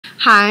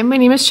Hi, my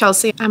name is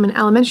Chelsea. I'm an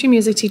elementary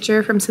music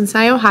teacher from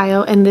Cincinnati,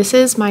 Ohio, and this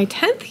is my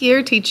 10th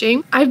year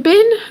teaching. I've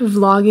been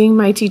vlogging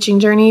my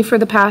teaching journey for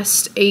the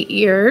past 8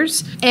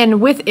 years,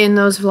 and within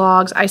those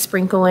vlogs, I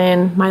sprinkle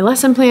in my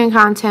lesson plan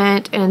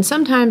content and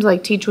sometimes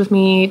like teach with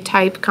me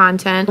type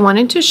content. I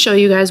wanted to show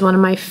you guys one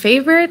of my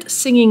favorite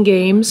singing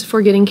games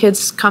for getting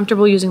kids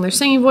comfortable using their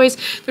singing voice.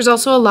 There's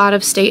also a lot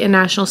of state and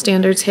national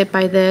standards hit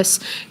by this.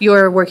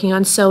 You're working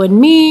on So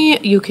and Me,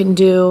 you can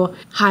do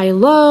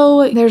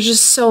high-low. There's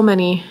just so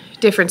many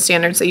different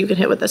standards that you can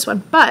hit with this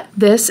one. But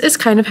this is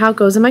kind of how it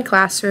goes in my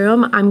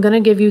classroom. I'm gonna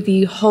give you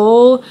the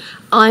whole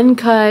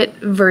uncut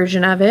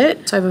version of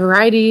it. So I have a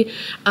variety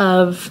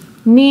of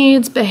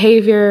needs,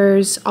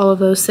 behaviors, all of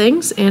those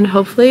things, and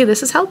hopefully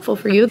this is helpful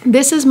for you.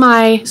 This is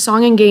my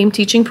song and game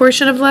teaching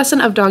portion of the lesson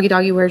of Doggy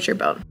Doggy, Where's Your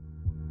Bone?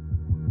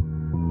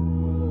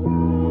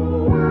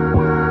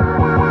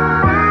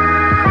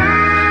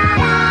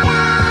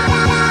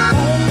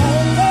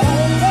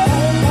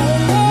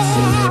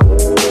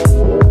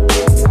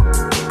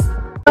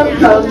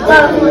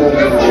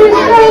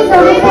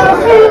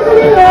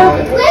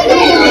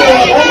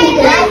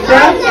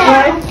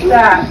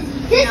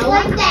 Just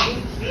like that.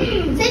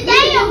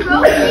 Today I'm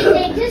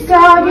roasting.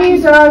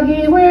 Doggy,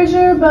 doggy, where's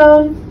your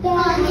bone?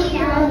 Doggy,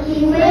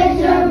 doggy, where's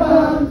your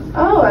bone?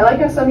 Oh, I like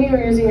how some of you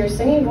are using your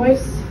singing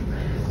voice.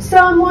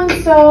 Someone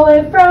stole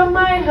it from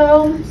my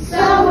home.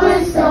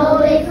 Someone stole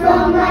it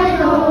from my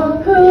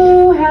home.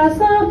 Who has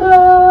the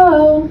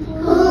bone?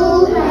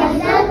 Who has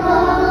the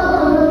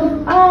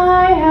bone?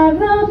 I have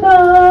the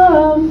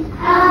bone.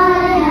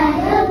 I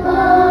have the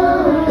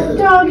bone.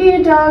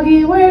 Doggy,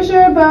 doggy, where's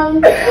your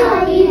bone?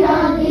 Doggy,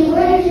 doggy,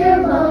 where's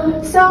your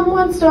bone?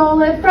 Someone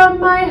stole it from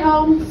my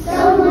home.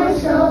 Someone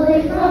stole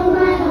it from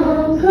my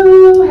home.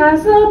 Who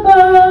has the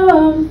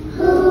bone?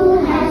 Who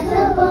has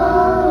the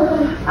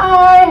bone?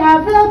 I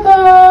have the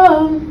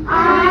bone.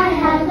 I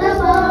have the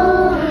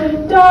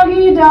bone.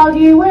 Doggy,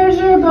 doggy, where's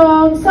your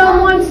bone?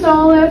 Someone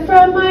stole it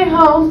from my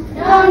home.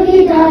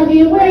 Doggy,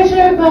 doggy, Where's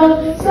your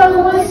bone?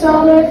 Someone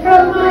stole it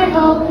from my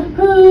home.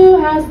 Who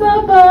has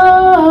the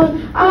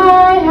bone?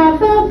 I have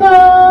the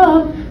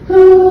bone.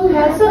 Who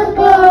has the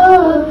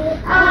bone?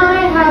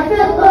 I have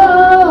the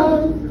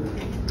bone.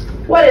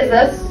 What is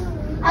this?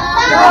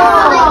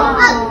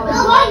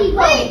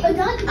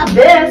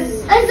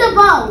 This It's a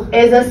bone.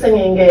 is a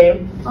singing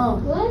game. Oh.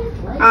 What?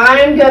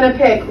 I'm gonna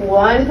pick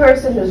one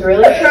person who's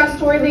really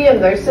trustworthy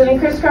and they're sitting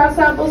crisscross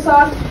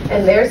applesauce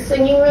and they're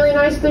singing really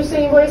nice with their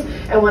singing voice.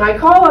 And when I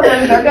call on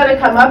them, they're gonna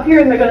come up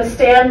here and they're gonna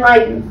stand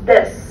like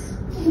this.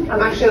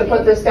 I'm actually gonna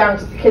put this down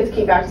because the kids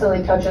keep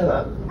accidentally touching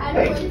the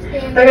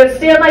thing. They're gonna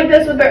stand like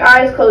this with their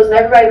eyes closed and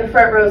everybody in the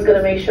front row is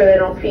gonna make sure they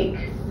don't peek.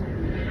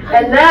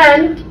 And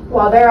then,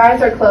 while their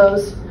eyes are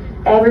closed,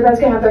 everybody's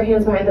gonna have their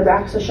hands behind their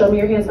back. So show me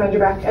your hands behind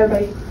your back,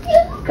 everybody.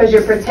 Because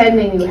you're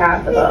pretending you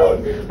have the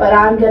bone. But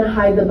I'm going to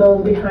hide the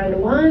bone behind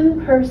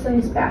one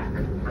person's back.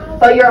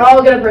 But you're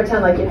all going to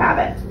pretend like you have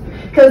it.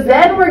 Because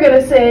then we're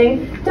going to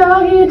sing,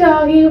 doggy,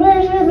 doggy,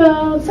 where's your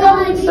bone?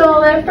 Someone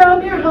stole it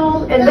from your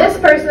home. And this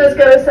person is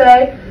going to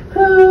say,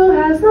 who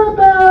has the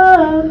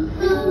bone?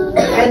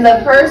 And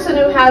the person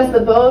who has the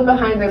bone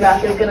behind their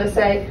back is going to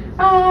say,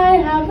 I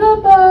have the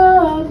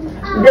bone.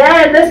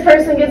 Then this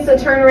person gets to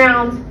turn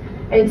around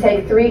and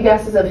take 3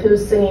 guesses of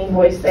whose singing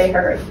voice they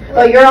heard.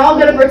 But you're all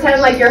going to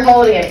pretend like you're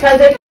holding it. Because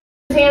if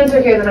his hands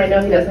are here, then I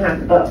know he doesn't have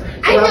the bone.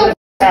 So we're all going to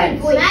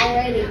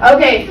pretend.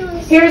 Okay,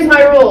 here's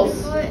my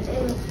rules.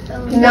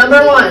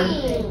 Number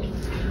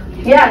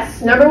 1.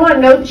 Yes, number 1,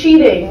 no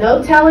cheating.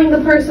 No telling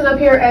the person up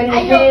here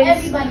any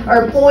hints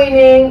or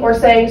pointing or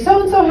saying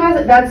so-and-so has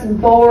it. That's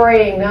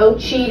boring. No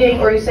cheating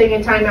or you saying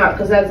in timeout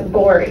because that's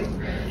boring.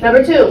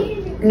 Number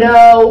 2,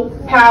 no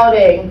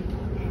pouting.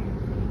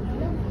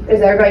 Is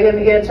everybody going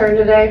to get a turn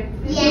today?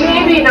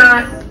 Yeah. Maybe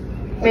not.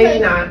 Maybe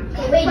not.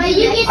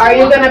 Wait, Are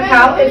you going to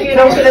pout if you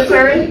don't get a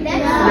turn?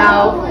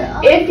 No.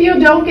 If you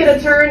don't get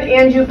a turn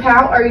and you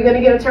pout, are you going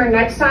to get a turn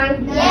next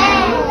time?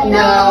 Yeah.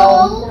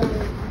 No.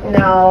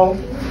 No.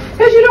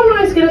 Because you don't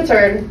always get a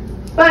turn.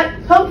 But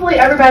hopefully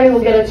everybody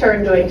will get a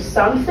turn doing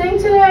something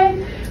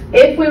today.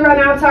 If we run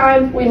out of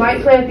time, we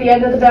might play at the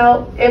end of the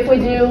bell. If we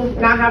do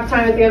not have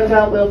time at the end of the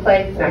bell, we'll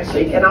play next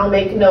week. And I'll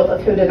make note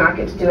of who did not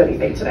get to do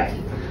anything today.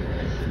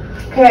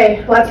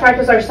 Okay, let's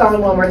practice our song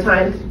one more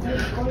time.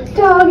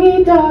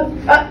 Doggy, dog,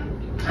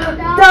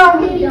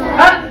 doggy,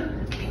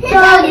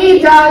 doggy,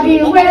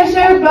 doggy, where's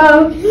your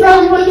bone?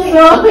 Someone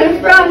stole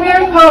it from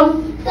your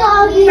home.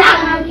 Doggy,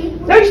 doggy.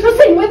 No, you're supposed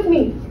to sing with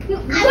me.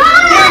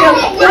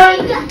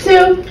 One,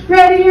 2,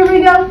 ready, here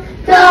we go.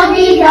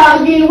 Doggy,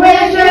 doggy,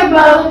 where's your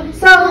bone?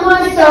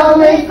 Someone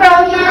stole it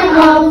from your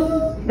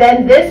home.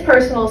 Then this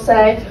person will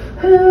say,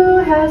 who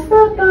has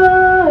the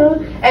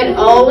bone? And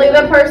only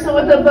the person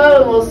with the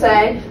bone will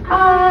say,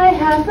 I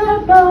have the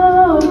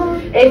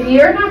bone. If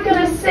you're not going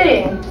to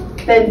sing,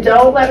 then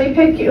don't let me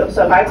pick you.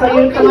 So if I tell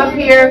you to come up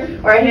here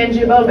or I hand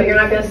you a bone but you're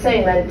not going to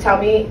sing, then tell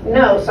me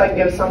no so I can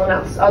give it to someone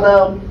else.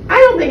 Although I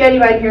don't think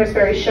anybody here is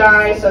very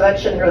shy, so that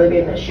shouldn't really be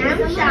an issue. I'm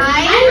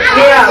shy.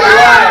 Yeah,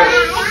 why?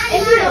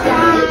 If you don't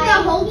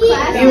the whole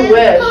class. You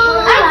wish.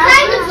 I'm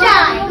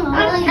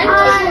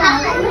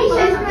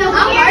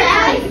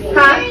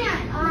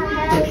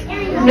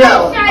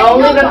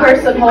the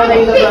person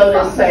holding the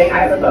bone is saying, I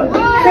have a bone.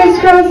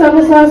 Crisscross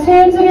applesauce,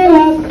 hands in your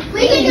lap.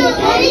 We can do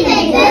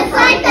anything just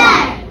like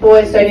that.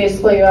 Boys, do I need to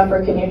split you up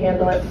or can you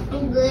handle it?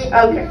 I'm good.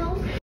 Okay.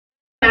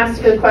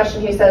 Asked a good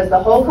question. He says, the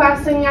whole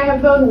class singing I have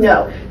a bone?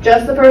 No,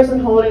 just the person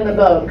holding the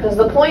bone. Because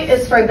the point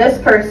is for this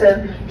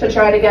person to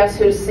try to guess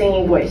whose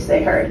singing voice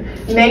they heard.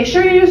 Make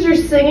sure you use your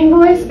singing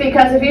voice,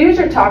 because if you use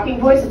your talking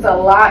voice, it's a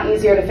lot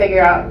easier to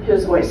figure out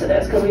whose voice it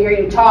is. Because we hear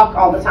you talk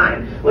all the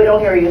time. We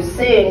don't hear you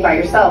sing by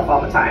yourself all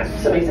the time.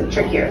 So it makes it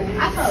trickier.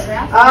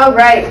 All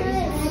right.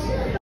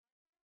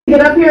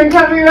 Get up here and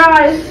cover your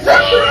eyes.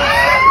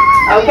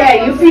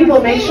 Okay, you people,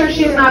 make sure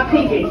she's not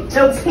peeking.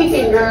 No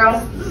peeking,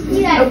 girls.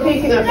 No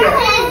peeking up here.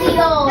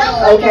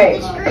 Okay.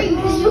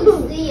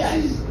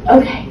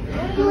 Okay.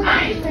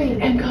 I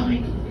am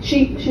going.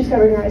 She's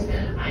covering her eyes.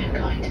 I am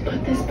going to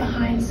put this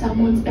behind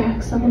someone's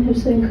back. Someone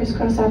who's sitting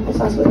crisscross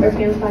applesauce with their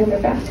hands behind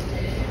their back.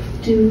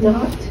 Do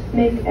not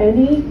make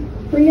any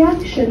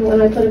reaction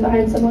when I put it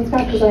behind someone's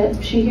back,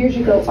 because she hears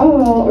you go,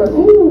 oh, or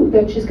ooh,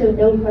 then she's going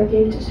to know who I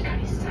gave it to. So try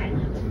to be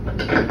silent.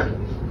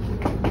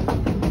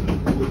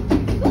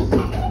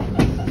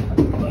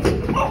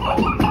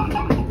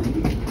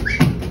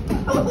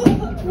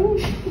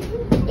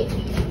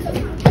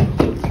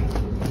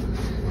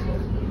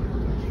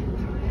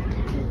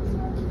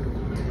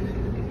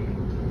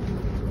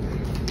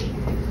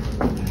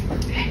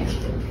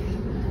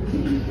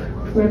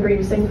 Remember,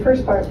 you sing the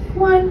first part.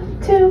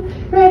 1, 2,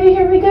 ready,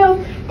 here we go.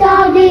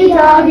 Doggy,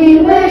 doggy,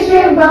 where's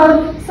your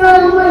bone?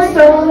 Someone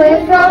stole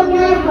it from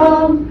your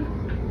home.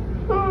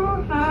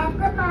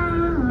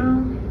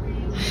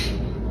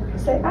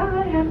 Say,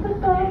 I have the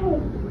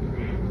bone.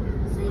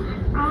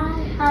 I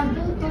have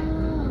the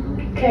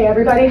bone. Okay,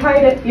 everybody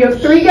hide it. You have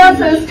 3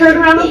 guesses. Turn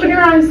around, open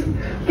your eyes.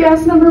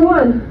 Guess number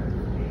 1.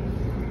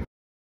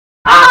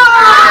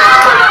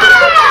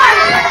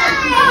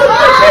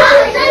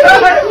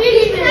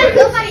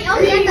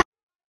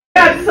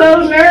 Got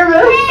so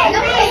nervous.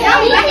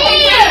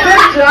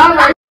 Good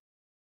job.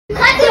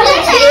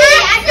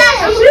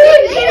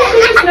 She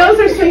just knows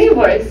her singing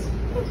voice.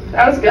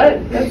 That was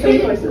good. Good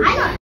singing voices.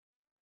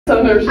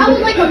 So nervous. I was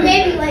like a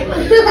baby, like,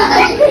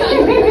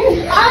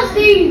 I'll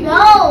see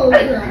no.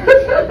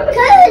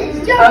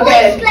 Cause your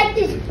Okay. voice like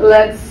this.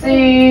 Let's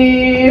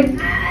see. I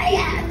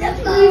have the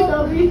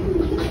bone.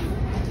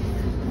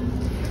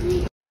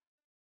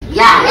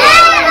 Yeah.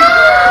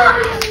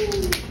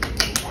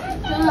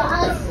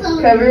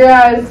 Cover your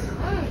eyes.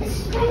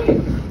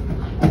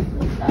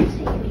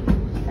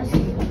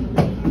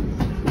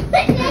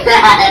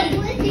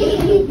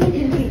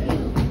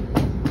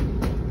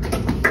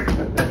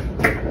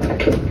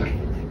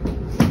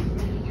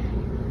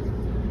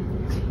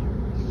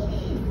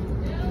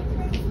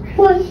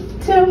 One,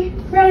 two,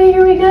 ready,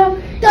 here we go.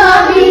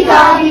 Doggy,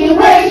 doggy,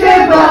 where's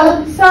your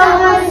bone?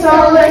 Someone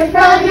stole it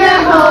from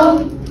your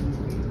home.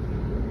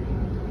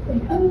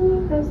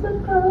 Who has the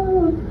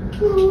bone?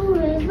 Who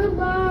has the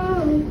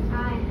bone?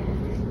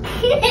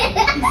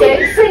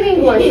 Say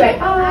singing voice. Say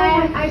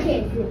I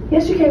can't do it.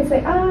 Yes, you can.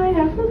 Say I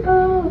have the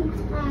bone.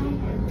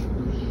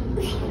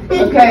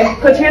 Okay,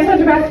 put your hands on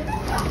your back.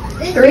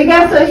 3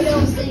 guesses.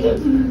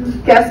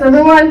 Guess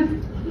number 1.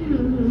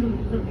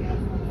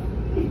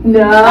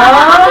 No.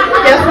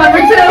 Guess number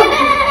 2.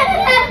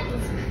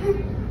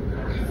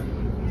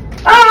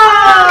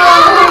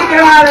 Oh, we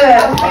got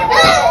it.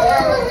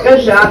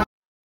 Good job.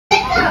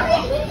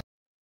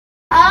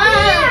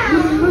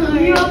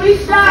 You'll be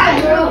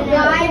shy, girl.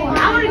 I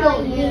want to go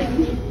eat.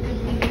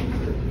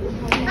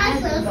 I'm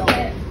so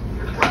scared.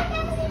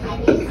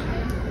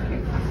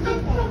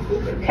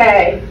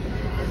 Okay.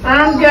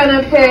 I'm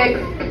gonna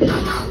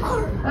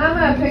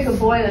pick a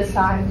boy this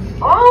time.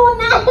 Oh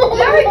no!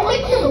 Very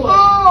quickly.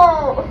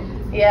 Oh.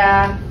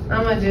 Yeah,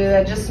 I'm gonna do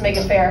that just to make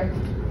it fair.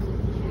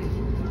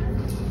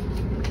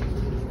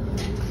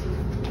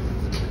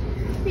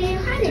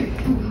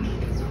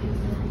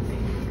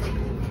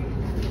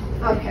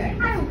 Okay.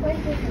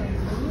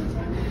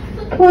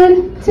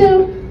 1,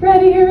 2,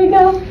 ready, here we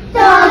go.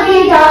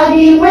 Doggy,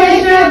 doggy,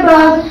 where's your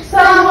bone?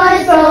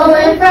 Someone stole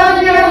it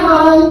from your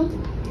home.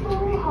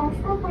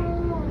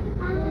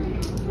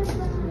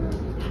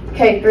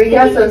 Okay, 3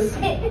 guesses.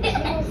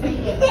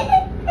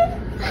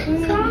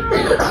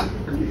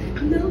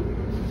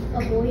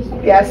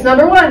 Guess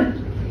number 1.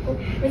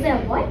 Is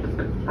that what?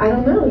 I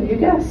don't know. You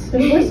guess.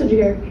 Whose voice did you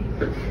hear?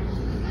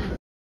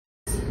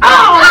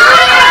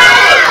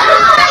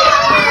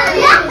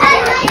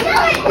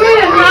 We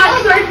did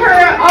not trick her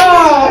at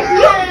all.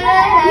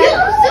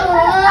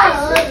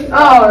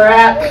 Oh,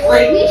 rat.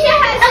 You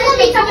should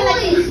have something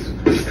like this.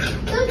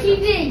 Look, you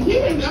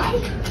did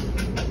right.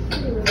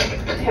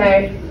 Okay.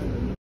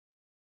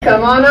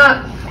 Come on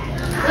up.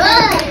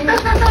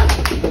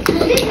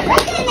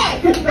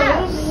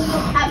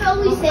 How about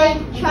we say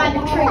try to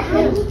trick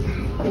him?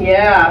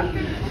 Yeah.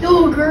 Do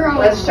girl.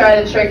 Let's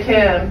try to trick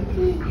him.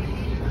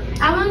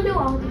 I want to do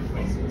all the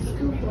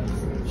school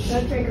voices.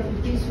 Don't trick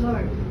him. Be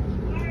smart.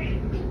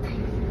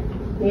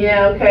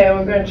 Yeah, okay,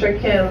 we're going to trick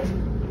him.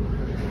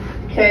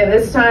 Okay,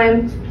 this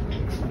time,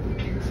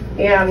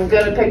 yeah, I'm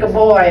going to pick a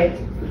boy.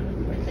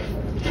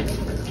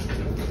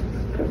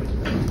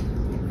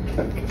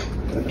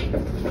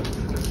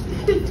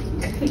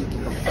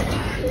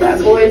 That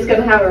boy's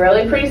gonna have a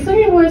really pretty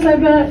singing voice, I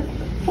bet.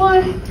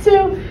 1,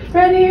 2,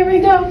 ready, here we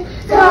go.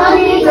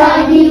 Doggy,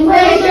 doggy,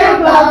 where's your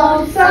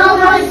bone?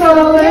 Someone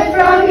stole it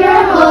from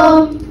your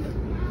home.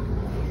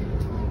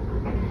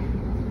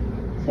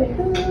 Say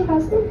who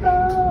has the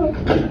bone?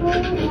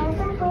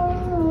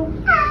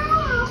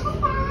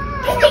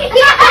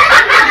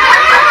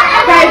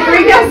 Okay,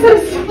 3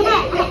 guesses.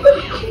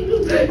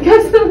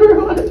 Guess number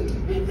 1.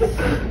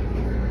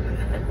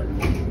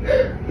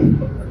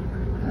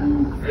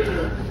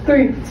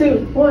 3,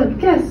 2, 1,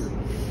 guess.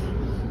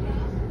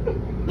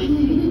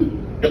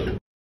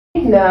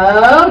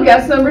 No,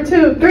 guess number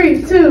 2.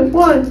 3, 2,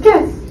 1,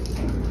 guess.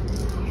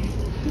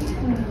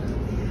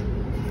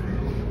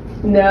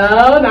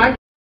 No, not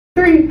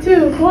 3,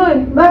 2,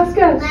 1, last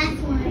guess.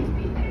 Last one.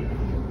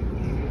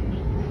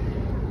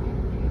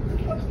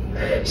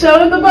 Show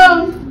him the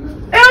bone.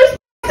 It was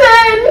 10.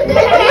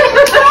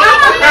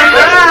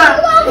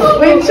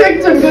 We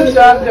tricked him. Good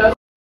job, Justin.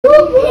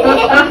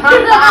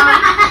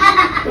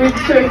 We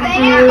tricked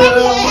you.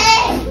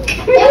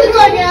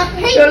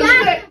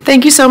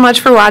 Thank you so much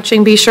for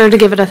watching. Be sure to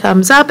give it a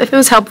thumbs up if it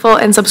was helpful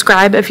and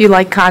subscribe if you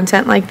like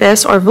content like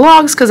this or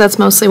vlogs, because that's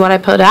mostly what I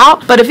put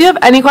out. But if you have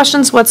any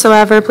questions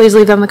whatsoever, please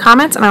leave them in the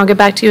comments and I'll get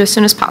back to you as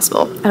soon as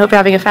possible. I hope you're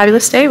having a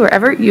fabulous day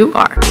wherever you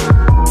are.